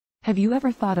Have you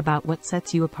ever thought about what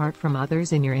sets you apart from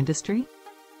others in your industry?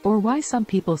 Or why some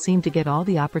people seem to get all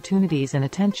the opportunities and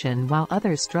attention while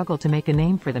others struggle to make a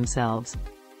name for themselves?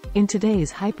 In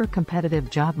today's hyper-competitive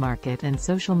job market and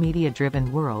social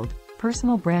media-driven world,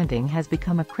 personal branding has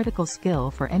become a critical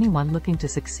skill for anyone looking to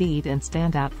succeed and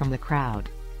stand out from the crowd.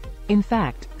 In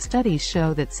fact, studies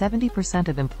show that 70%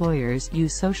 of employers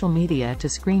use social media to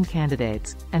screen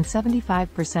candidates, and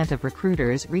 75% of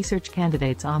recruiters research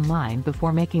candidates online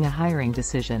before making a hiring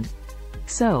decision.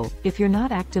 So, if you're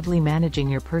not actively managing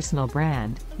your personal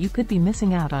brand, you could be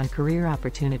missing out on career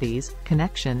opportunities,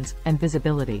 connections, and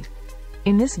visibility.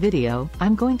 In this video,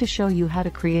 I'm going to show you how to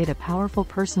create a powerful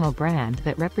personal brand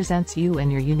that represents you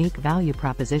and your unique value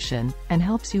proposition, and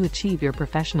helps you achieve your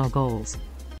professional goals.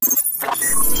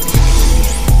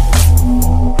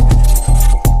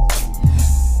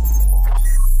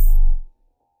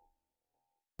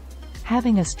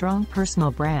 Having a strong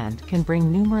personal brand can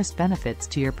bring numerous benefits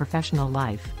to your professional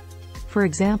life. For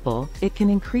example, it can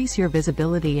increase your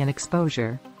visibility and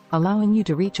exposure, allowing you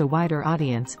to reach a wider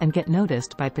audience and get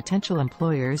noticed by potential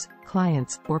employers,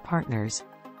 clients, or partners.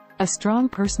 A strong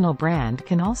personal brand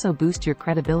can also boost your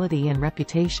credibility and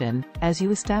reputation, as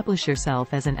you establish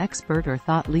yourself as an expert or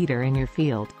thought leader in your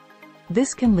field.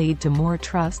 This can lead to more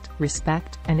trust,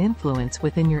 respect, and influence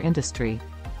within your industry.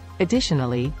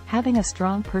 Additionally, having a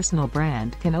strong personal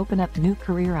brand can open up new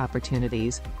career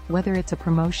opportunities, whether it's a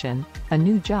promotion, a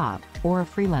new job, or a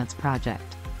freelance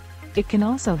project. It can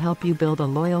also help you build a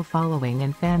loyal following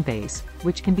and fan base,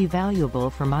 which can be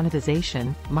valuable for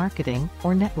monetization, marketing,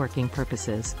 or networking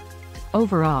purposes.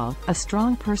 Overall, a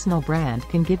strong personal brand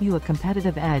can give you a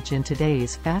competitive edge in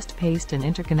today's fast-paced and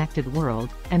interconnected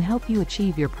world, and help you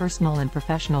achieve your personal and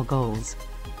professional goals.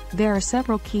 There are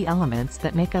several key elements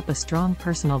that make up a strong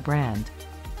personal brand.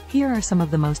 Here are some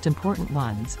of the most important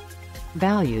ones.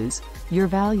 Values. Your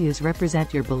values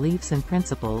represent your beliefs and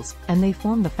principles, and they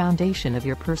form the foundation of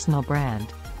your personal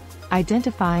brand.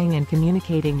 Identifying and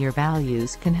communicating your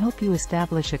values can help you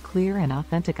establish a clear and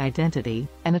authentic identity,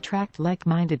 and attract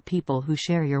like-minded people who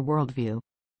share your worldview.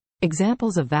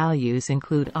 Examples of values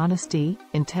include honesty,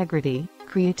 integrity,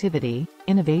 creativity,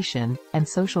 innovation, and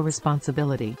social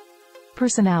responsibility.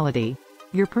 Personality.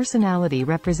 Your personality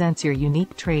represents your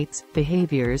unique traits,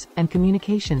 behaviors, and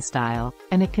communication style,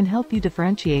 and it can help you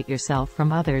differentiate yourself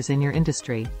from others in your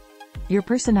industry. Your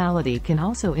personality can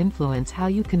also influence how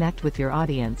you connect with your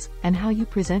audience, and how you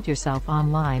present yourself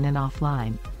online and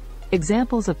offline.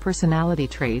 Examples of personality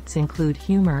traits include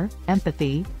humor,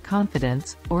 empathy,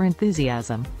 confidence, or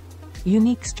enthusiasm.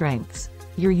 Unique strengths.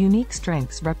 Your unique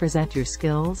strengths represent your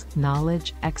skills,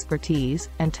 knowledge, expertise,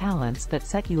 and talents that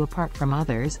set you apart from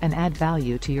others and add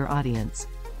value to your audience.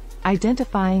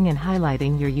 Identifying and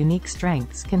highlighting your unique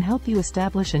strengths can help you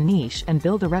establish a niche and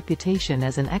build a reputation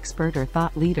as an expert or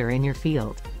thought leader in your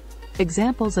field.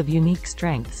 Examples of unique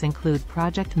strengths include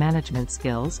project management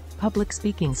skills, public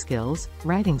speaking skills,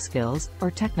 writing skills,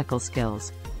 or technical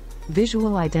skills.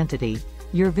 Visual identity.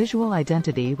 Your visual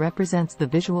identity represents the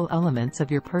visual elements of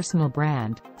your personal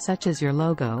brand, such as your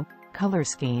logo, color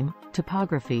scheme,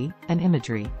 typography, and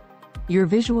imagery. Your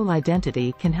visual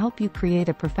identity can help you create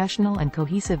a professional and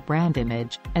cohesive brand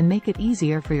image, and make it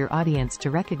easier for your audience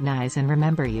to recognize and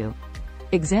remember you.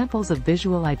 Examples of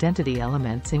visual identity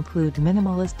elements include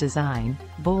minimalist design,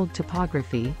 bold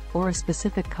typography, or a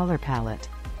specific color palette.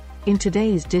 In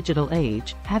today's digital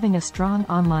age, having a strong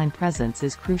online presence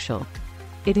is crucial.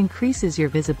 It increases your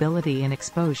visibility and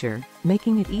exposure,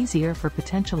 making it easier for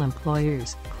potential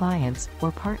employers, clients,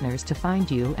 or partners to find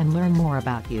you and learn more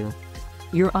about you.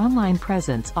 Your online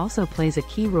presence also plays a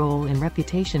key role in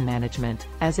reputation management,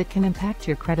 as it can impact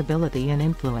your credibility and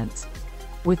influence.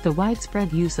 With the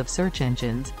widespread use of search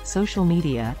engines, social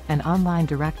media, and online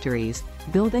directories,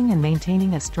 building and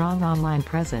maintaining a strong online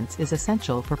presence is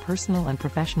essential for personal and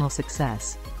professional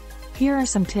success. Here are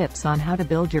some tips on how to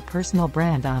build your personal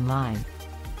brand online.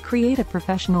 Create a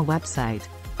professional website.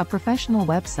 A professional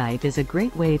website is a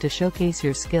great way to showcase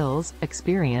your skills,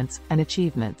 experience, and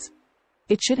achievements.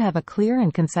 It should have a clear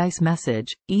and concise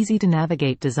message,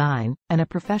 easy-to-navigate design, and a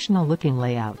professional-looking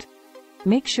layout.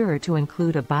 Make sure to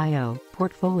include a bio,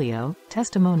 portfolio,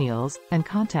 testimonials, and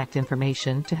contact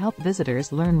information to help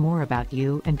visitors learn more about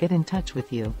you and get in touch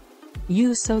with you.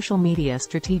 Use social media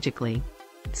strategically.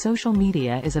 Social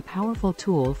media is a powerful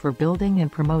tool for building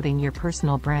and promoting your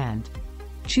personal brand.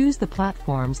 Choose the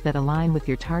platforms that align with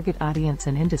your target audience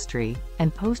and industry,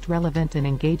 and post relevant and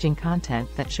engaging content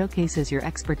that showcases your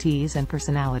expertise and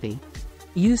personality.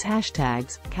 Use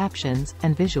hashtags, captions,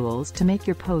 and visuals to make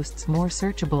your posts more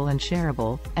searchable and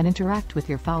shareable, and interact with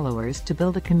your followers to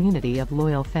build a community of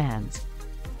loyal fans.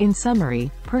 In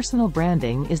summary, personal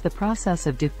branding is the process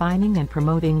of defining and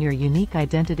promoting your unique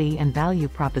identity and value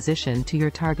proposition to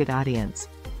your target audience.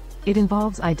 It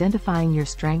involves identifying your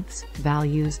strengths,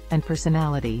 values, and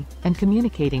personality, and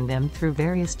communicating them through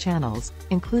various channels,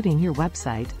 including your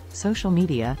website, social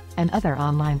media, and other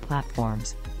online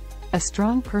platforms. A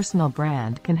strong personal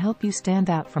brand can help you stand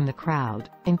out from the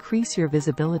crowd, increase your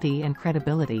visibility and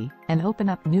credibility, and open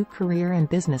up new career and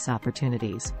business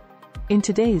opportunities. In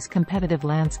today's competitive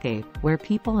landscape, where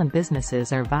people and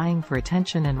businesses are vying for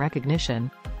attention and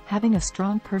recognition, having a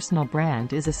strong personal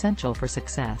brand is essential for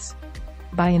success.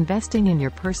 By investing in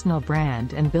your personal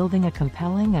brand and building a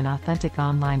compelling and authentic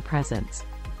online presence,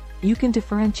 you can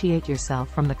differentiate yourself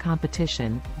from the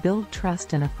competition, build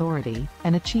trust and authority,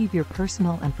 and achieve your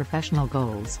personal and professional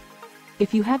goals.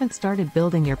 If you haven't started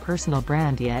building your personal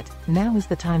brand yet, now is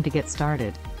the time to get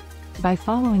started. By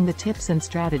following the tips and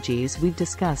strategies we've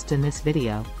discussed in this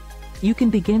video, you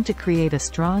can begin to create a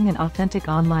strong and authentic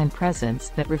online presence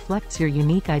that reflects your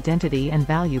unique identity and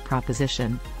value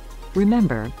proposition.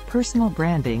 Remember, personal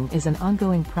branding is an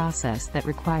ongoing process that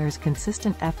requires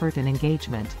consistent effort and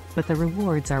engagement, but the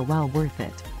rewards are well worth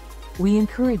it. We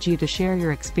encourage you to share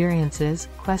your experiences,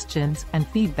 questions, and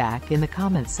feedback in the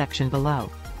comments section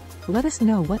below. Let us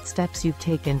know what steps you've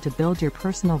taken to build your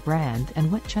personal brand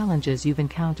and what challenges you've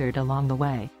encountered along the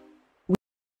way.